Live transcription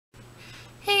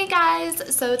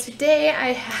guys, so today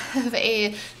I have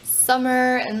a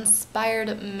summer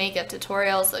inspired makeup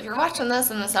tutorial. So if you're watching this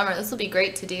in the summer, this will be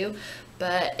great to do,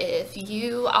 but if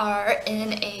you are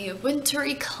in a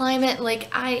wintry climate like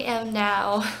I am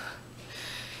now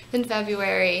in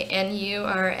February and you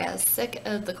are as sick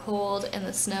of the cold and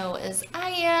the snow as I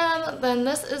am, then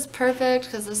this is perfect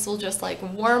because this will just like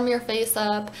warm your face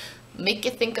up, make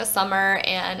you think of summer,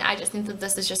 and I just think that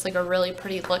this is just like a really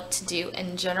pretty look to do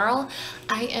in general.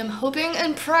 I am hoping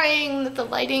and praying that the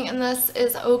lighting in this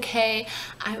is okay.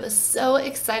 I was so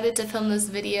excited to film this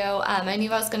video. I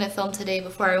knew I was going to film today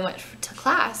before I went to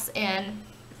class, and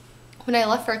when I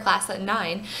left for class at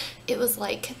 9, it was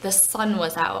like the sun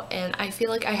was out, and I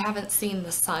feel like I haven't seen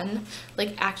the sun,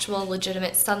 like actual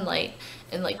legitimate sunlight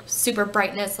and like super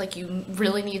brightness, like you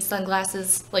really need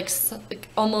sunglasses, like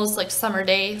almost like summer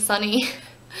day sunny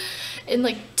in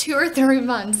like 2 or 3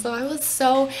 months. So I was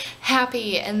so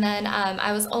happy. And then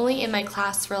I was only in my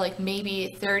class for like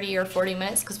maybe 30 or 40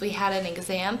 minutes because we had an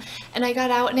exam, and I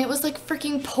got out and it was like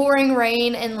freaking pouring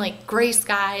rain and like gray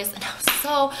skies, and I was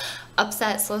so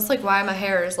upset. So that's like why my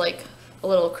hair is like a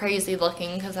little crazy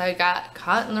looking, because I got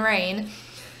caught in the rain.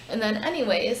 And then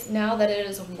anyways, now that it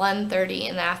is 1:30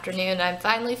 in the afternoon, I'm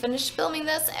finally finished filming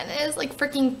this, and it is like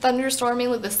freaking thunderstorming,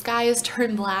 like the sky is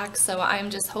turned black. So I'm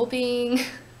just hoping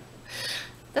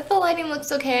that the lighting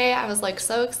looks okay. I was like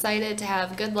so excited to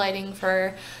have good lighting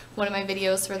for one of my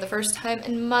videos for the first time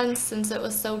in months, since it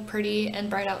was so pretty and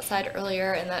bright outside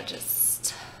earlier, and that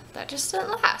just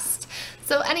didn't last.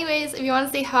 So anyways, if you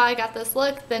want to see how I got this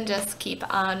look, then just keep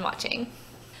on watching.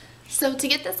 So to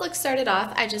get this look started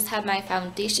off, I just have my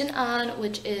foundation on,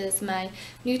 which is my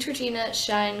Neutrogena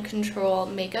Shine Control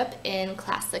Makeup in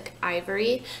Classic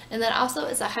Ivory. And then also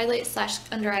as a highlight slash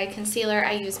under eye concealer,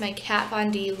 I use my Kat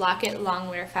Von D Lock-It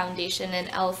Longwear Foundation in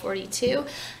L42.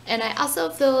 And I also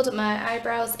filled my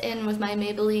eyebrows in with my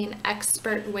Maybelline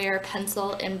Expert Wear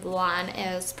Pencil in Blonde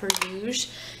as per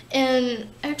usual. And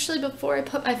actually, before I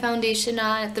put my foundation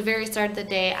on at the very start of the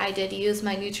day, I did use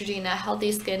my Neutrogena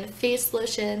Healthy Skin Face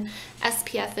Lotion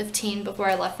SPF 15 before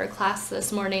I left for class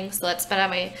this morning. So that's been on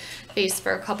my face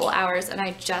for a couple hours, and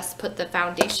I just put the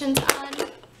foundations on.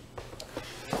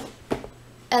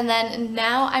 And then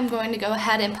now I'm going to go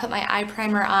ahead and put my eye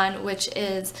primer on, which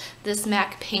is this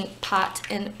MAC Paint Pot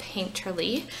in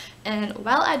Painterly. And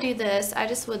while I do this, I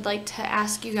just would like to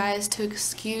ask you guys to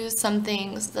excuse some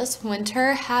things. This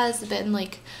winter has been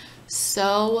like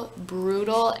so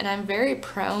brutal, and I'm very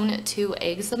prone to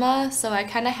eczema, so I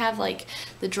kind of have like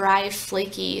the dry,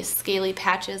 flaky, scaly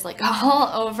patches like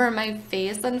all over my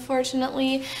face,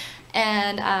 unfortunately.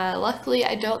 And luckily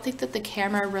I don't think that the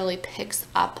camera really picks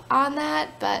up on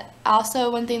that. But also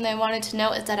one thing that I wanted to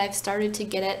note is that I've started to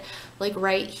get it like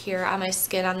right here on my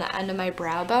skin on the end of my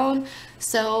brow bone.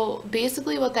 So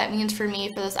basically what that means for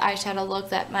me for this eyeshadow look,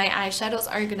 that my eyeshadows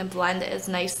aren't going to blend as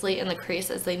nicely in the crease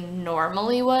as they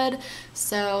normally would.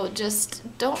 So just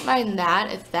don't mind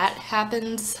that if that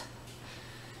happens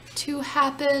to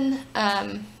happen.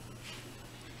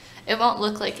 It won't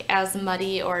look like as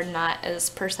muddy or not as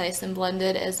precise and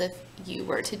blended as if you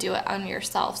were to do it on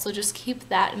yourself. So just keep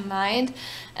that in mind.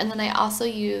 And then I also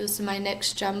use my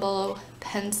NYX Jumbo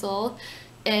pencil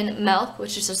in Milk,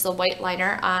 which is just a white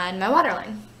liner on my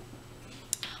waterline.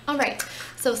 Alright,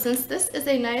 so since this is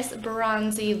a nice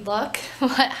bronzy look,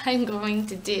 what I'm going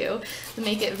to do to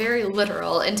make it very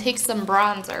literal and take some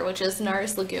bronzer, which is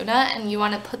NARS Laguna, and you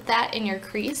want to put that in your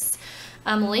crease.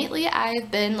 Lately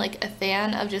I've been like a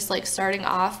fan of just like starting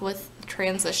off with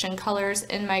transition colors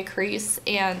in my crease,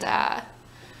 and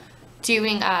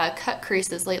doing cut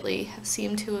creases lately have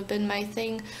seemed to have been my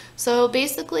thing. So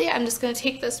basically I'm just going to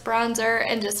take this bronzer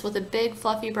and just with a big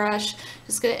fluffy brush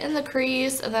just get it in the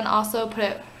crease, and then also put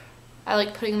it, I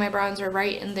like putting my bronzer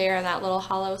right in there in that little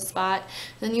hollow spot.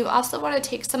 Then you also want to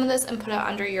take some of this and put it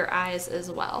under your eyes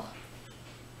as well.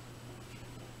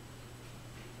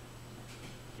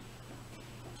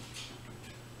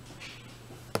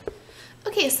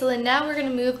 Okay, so then now we're going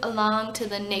to move along to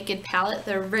the Naked palette,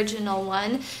 the original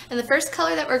one. And the first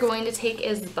color that we're going to take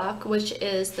is Buck, which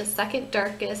is the second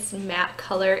darkest matte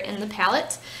color in the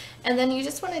palette. And then you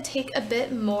just want to take a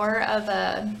bit more of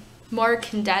a more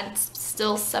condensed,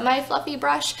 still semi-fluffy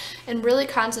brush and really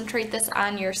concentrate this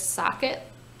on your socket.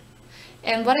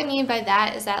 And what I mean by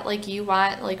that is that like you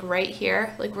want like right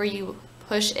here, like where you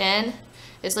push in,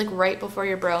 is like right before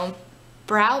your brow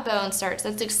bone starts.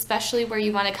 That's especially where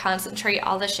you want to concentrate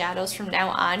all the shadows from now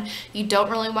on. You don't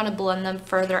really want to blend them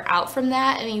further out from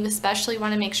that, and you especially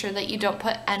want to make sure that you don't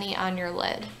put any on your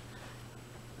lid.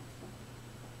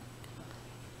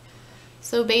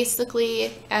 So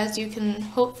basically, as you can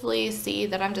hopefully see,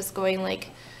 that I'm just going like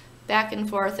back and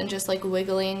forth and just like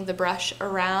wiggling the brush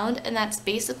around, and that's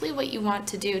basically what you want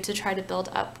to do to try to build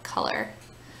up color.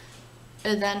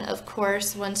 And then of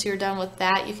course once you're done with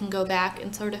that, you can go back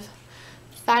and sort of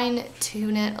fine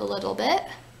tune it a little bit.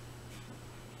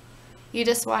 You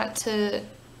just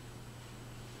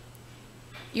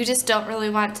don't really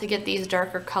want to get these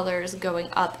darker colors going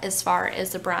up as far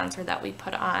as the bronzer that we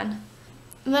put on.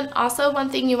 And then also one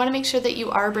thing, you want to make sure that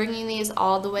you are bringing these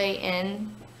all the way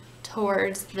in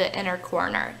towards the inner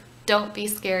corner. Don't be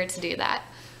scared to do that.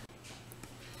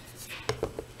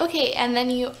 Okay, and then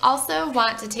you also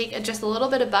want to take just a little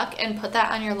bit of Buck and put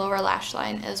that on your lower lash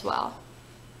line as well.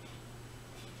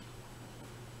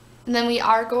 And then we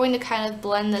are going to kind of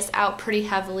blend this out pretty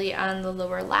heavily on the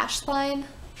lower lash line.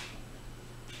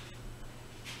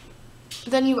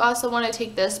 Then you also want to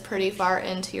take this pretty far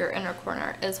into your inner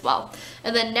corner as well.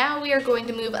 And then now we are going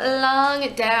to move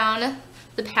along down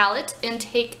the palette and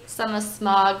take some of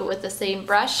Smog with the same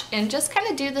brush and just kind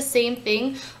of do the same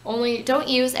thing, only don't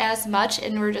use as much,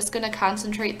 and we're just going to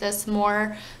concentrate this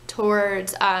more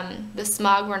towards the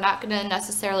Smog. We're not going to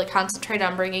necessarily concentrate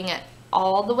on bringing it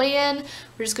all the way in.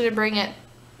 We're just going to bring it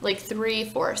like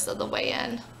 3/4 of the way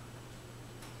in.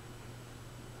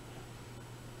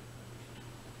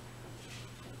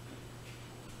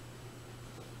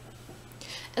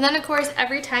 And then of course,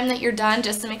 every time that you're done,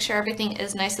 just to make sure everything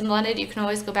is nice and blended, you can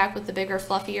always go back with the bigger,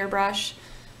 fluffier brush,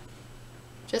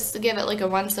 just to give it like a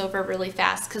once over really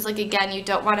fast, because like again, you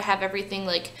don't want to have everything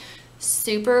like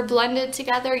super blended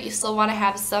together. You still want to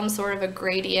have some sort of a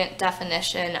gradient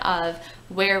definition of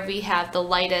where we have the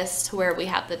lightest to where we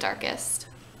have the darkest.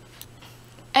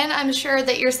 And I'm sure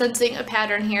that you're sensing a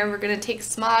pattern here. We're going to take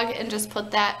Smog and just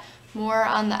put that more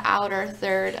on the outer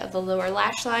third of the lower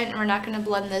lash line, and we're not going to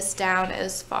blend this down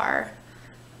as far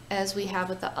as we have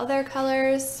with the other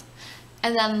colors.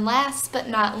 And then last but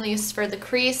not least, for the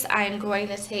crease, I'm going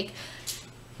to take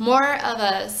more of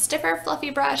a stiffer fluffy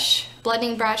brush,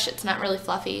 blending brush, it's not really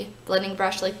fluffy, blending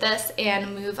brush like this,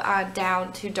 and move on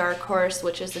down to Dark Horse,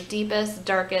 which is the deepest,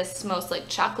 darkest, most like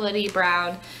chocolatey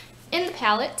brown in the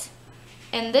palette.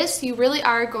 And this you really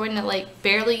are going to like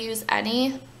barely use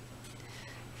any,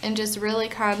 and just really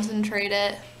concentrate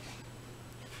it.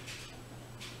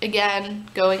 Again,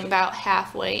 going about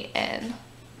halfway in.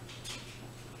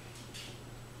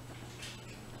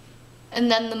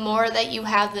 And then the more that you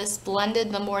have this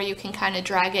blended, the more you can kind of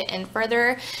drag it in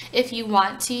further if you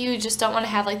want to. You just don't want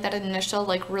to have like that initial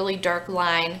like really dark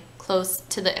line close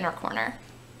to the inner corner.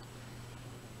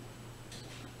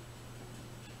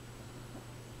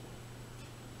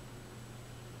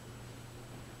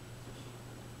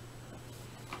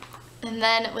 And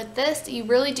then with this, you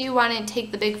really do want to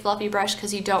take the big fluffy brush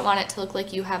because you don't want it to look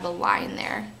like you have a line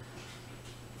there.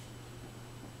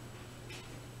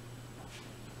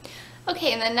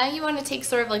 Okay, and then now you want to take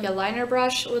sort of like a liner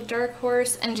brush with Dark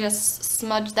Horse and just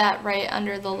smudge that right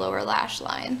under the lower lash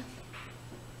line.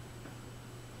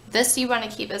 This you want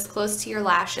to keep as close to your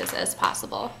lashes as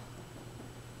possible.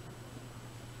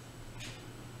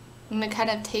 I'm going to kind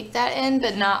of take that in,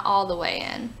 but not all the way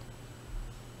in.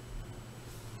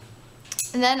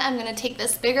 And then I'm going to take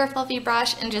this bigger fluffy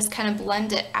brush and just kind of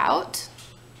blend it out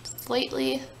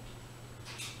slightly.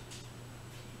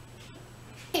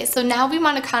 Okay, so now we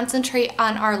want to concentrate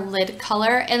on our lid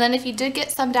color, and then if you did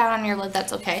get some down on your lid,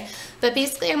 that's okay. But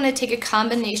basically I'm going to take a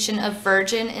combination of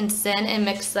Virgin and Sin and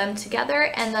mix them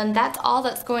together, and then that's all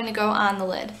that's going to go on the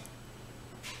lid.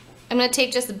 I'm going to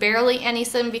take just barely any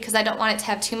Sin because I don't want it to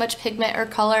have too much pigment or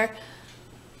color,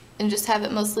 and just have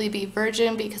it mostly be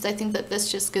Virgin because I think that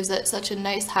this just gives it such a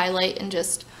nice highlight and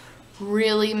just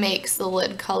really makes the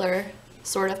lid color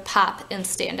sort of pop and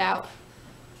stand out.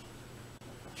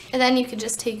 And then you can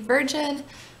just take Virgin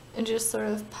and just sort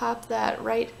of pop that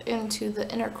right into the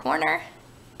inner corner.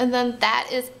 And then that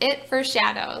is it for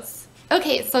shadows.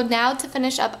 Okay, so now to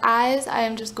finish up eyes, I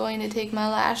am just going to take my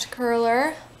lash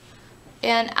curler.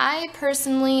 And I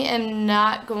personally am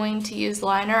not going to use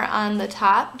liner on the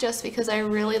top just because I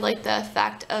really like the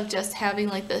effect of just having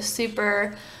like the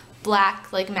super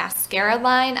black like mascara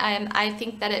line. I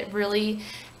think that it really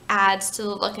adds to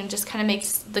the look and just kind of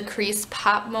makes the crease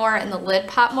pop more and the lid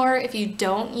pop more if you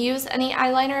don't use any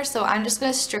eyeliner. So I'm just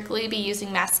going to strictly be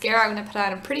using mascara. I'm going to put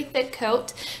on a pretty thick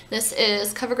coat. This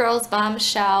is CoverGirl's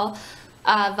Bombshell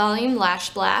Volume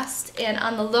Lash Blast, and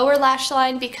on the lower lash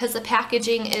line, because the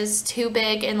packaging is too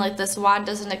big and like this wand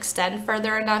doesn't extend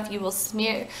further enough, you will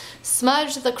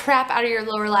smudge the crap out of your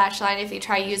lower lash line if you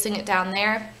try using it down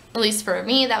there. At least for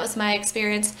me, that was my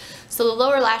experience. So the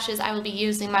lower lashes, I will be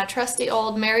using my trusty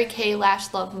old Mary Kay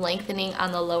Lash Love Lengthening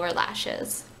on the lower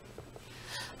lashes.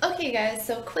 Okay guys,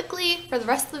 so quickly for the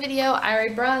rest of the video, I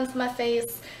already bronzed my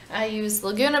face. I used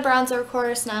Laguna bronzer, of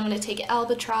course. Now I'm going to take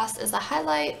Albatross as a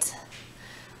highlight.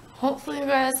 Hopefully you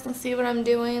guys can see what I'm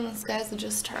doing. This guy's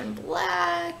just turned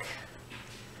black,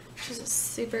 which is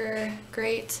super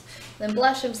great. Then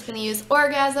blush, I'm just going to use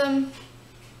Orgasm.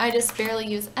 I just barely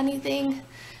use anything.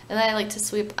 And then I like to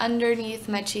sweep underneath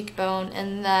my cheekbone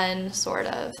and then sort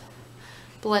of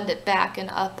blend it back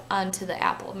and up onto the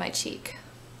apple of my cheek.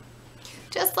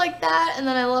 Just like that. And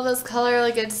then I love this color,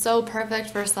 like it's so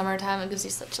perfect for summertime. It gives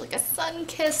you such like a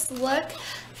sun-kissed look.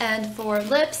 And for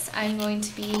lips, I'm going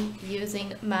to be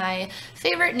using my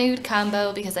favorite nude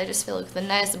combo because I just feel like with a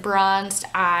nice bronzed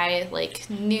eye, like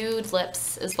nude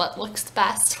lips is what looks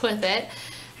best with it.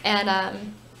 And I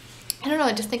don't know,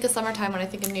 I just think of summertime when I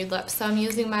think of nude lips. So I'm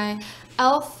using my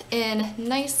e.l.f. in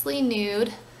Nicely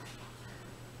Nude.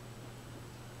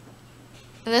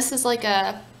 And this is like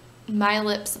a My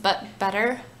Lips But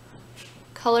Better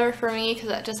color for me because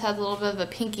that just has a little bit of a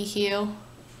pinky hue.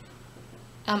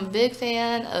 I'm a big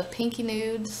fan of pinky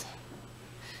nudes.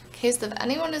 In case if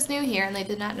anyone is new here and they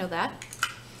did not know that.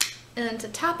 And then to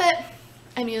top it,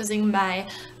 I'm using my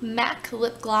MAC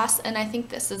lip gloss, and I think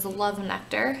this is Love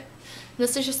Nectar.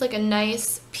 This is just like a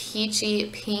nice peachy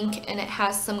pink, and it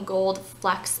has some gold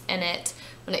flecks in it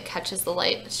when it catches the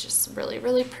light. It's just really,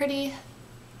 really pretty.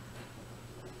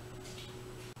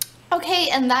 Okay,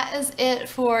 and that is it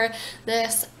for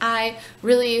this I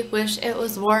really wish it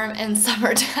was warm in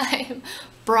summertime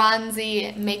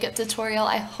bronzy makeup tutorial.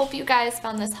 I hope you guys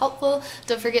found this helpful.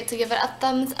 Don't forget to give it a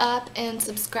thumbs up and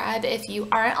subscribe if you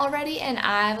aren't already, and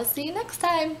I will see you next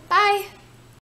time. Bye!